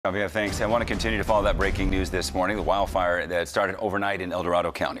Yeah, thanks. I want to continue to follow that breaking news this morning, the wildfire that started overnight in El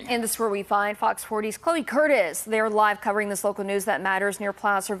Dorado County. And this is where we find Fox 40's Chloe Curtis. They're live covering this local news that matters near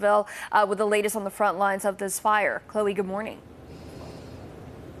Placerville with the latest on the front lines of this fire. Chloe, good morning.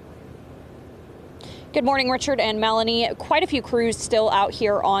 Good morning, Richard and Melanie. Quite a few crews still out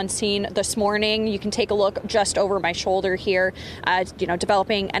here on scene this morning. You can take a look just over my shoulder here,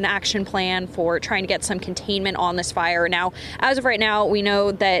 developing an action plan for trying to get some containment on this fire. Now, as of right now, we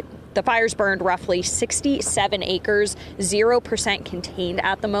know that the fire's burned roughly 67 acres, 0% contained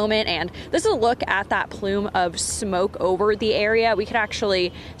at the moment. And this is a look at that plume of smoke over the area. We could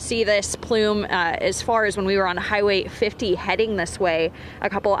actually see this plume as far as when we were on Highway 50 heading this way a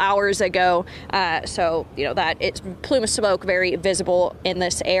couple hours ago. So, that it's plume of smoke very visible in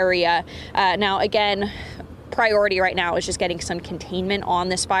this area. Now, again, priority right now is just getting some containment on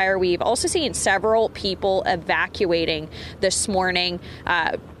this fire. We've also seen several people evacuating this morning,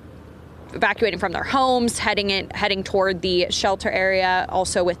 evacuating from their homes, heading toward the shelter area,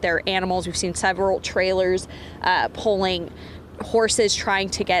 also with their animals. We've seen several trailers pulling horses trying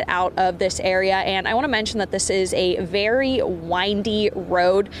to get out of this area. And I want to mention that this is a very windy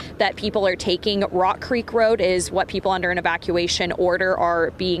road that people are taking. Rock Creek Road is what people under an evacuation order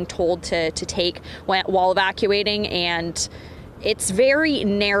are being told to take while evacuating, and it's very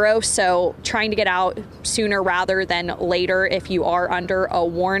narrow, so trying to get out sooner rather than later if you are under a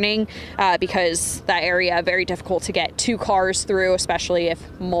warning, because that area very difficult to get two cars through, especially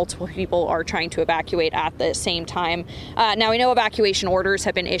if multiple people are trying to evacuate at the same time. Now, we know evacuation orders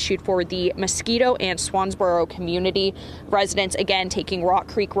have been issued for the Mosquito and Swansboro community residents, again, taking Rock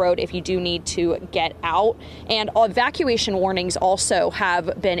Creek Road if you do need to get out. And evacuation warnings also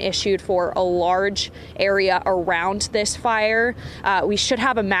have been issued for a large area around this fire. We should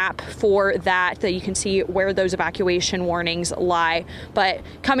have a map for that you can see where those evacuation warnings lie. But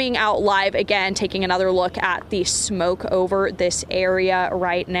coming out live again, taking another look at the smoke over this area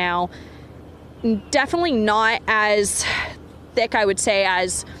right now. Definitely not as thick, I would say,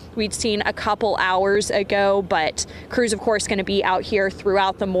 as we'd seen a couple hours ago, but crews, of course, going to be out here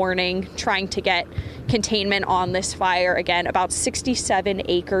throughout the morning trying to get containment on this fire. Again, about 67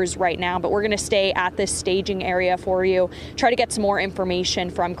 acres right now, but we're going to stay at this staging area for you, try to get some more information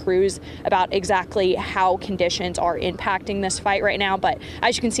from crews about exactly how conditions are impacting this fight right now. But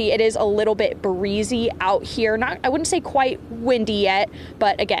as you can see, it is a little bit breezy out here. I wouldn't say quite windy yet,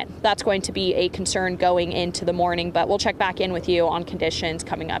 but again, that's going to be a concern going into the morning. But we'll check back in with you on conditions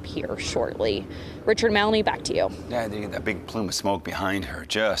coming up here shortly. Richard and Melanie, back to you. Yeah, that big plume of smoke behind her,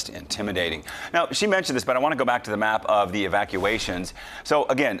 just intimidating. Now, she mentioned this, but I want to go back to the map of the evacuations. So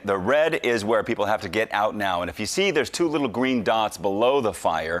again, the red is where people have to get out now. And if you see, there's two little green dots below the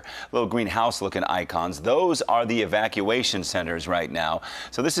fire, little greenhouse looking icons. Those are the evacuation centers right now.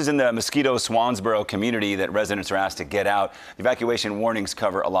 So this is in the Mosquito Swansboro community that residents are asked to get out. The evacuation warnings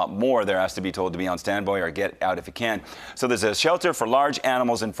cover a lot more. They're asked to be told to be on standby or get out if you can. So there's a shelter for large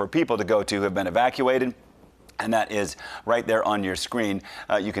animals and for people to go to who have been evacuated. And that is right there on your screen.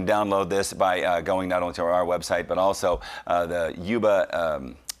 You can download this by going not only to our website, but also the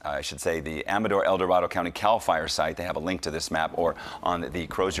Yuba, the Amador El Dorado County CAL FIRE site. They have a link to this map, or on the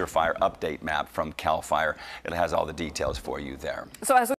Crozier Fire update map from CAL FIRE. It has all the details for you there. So as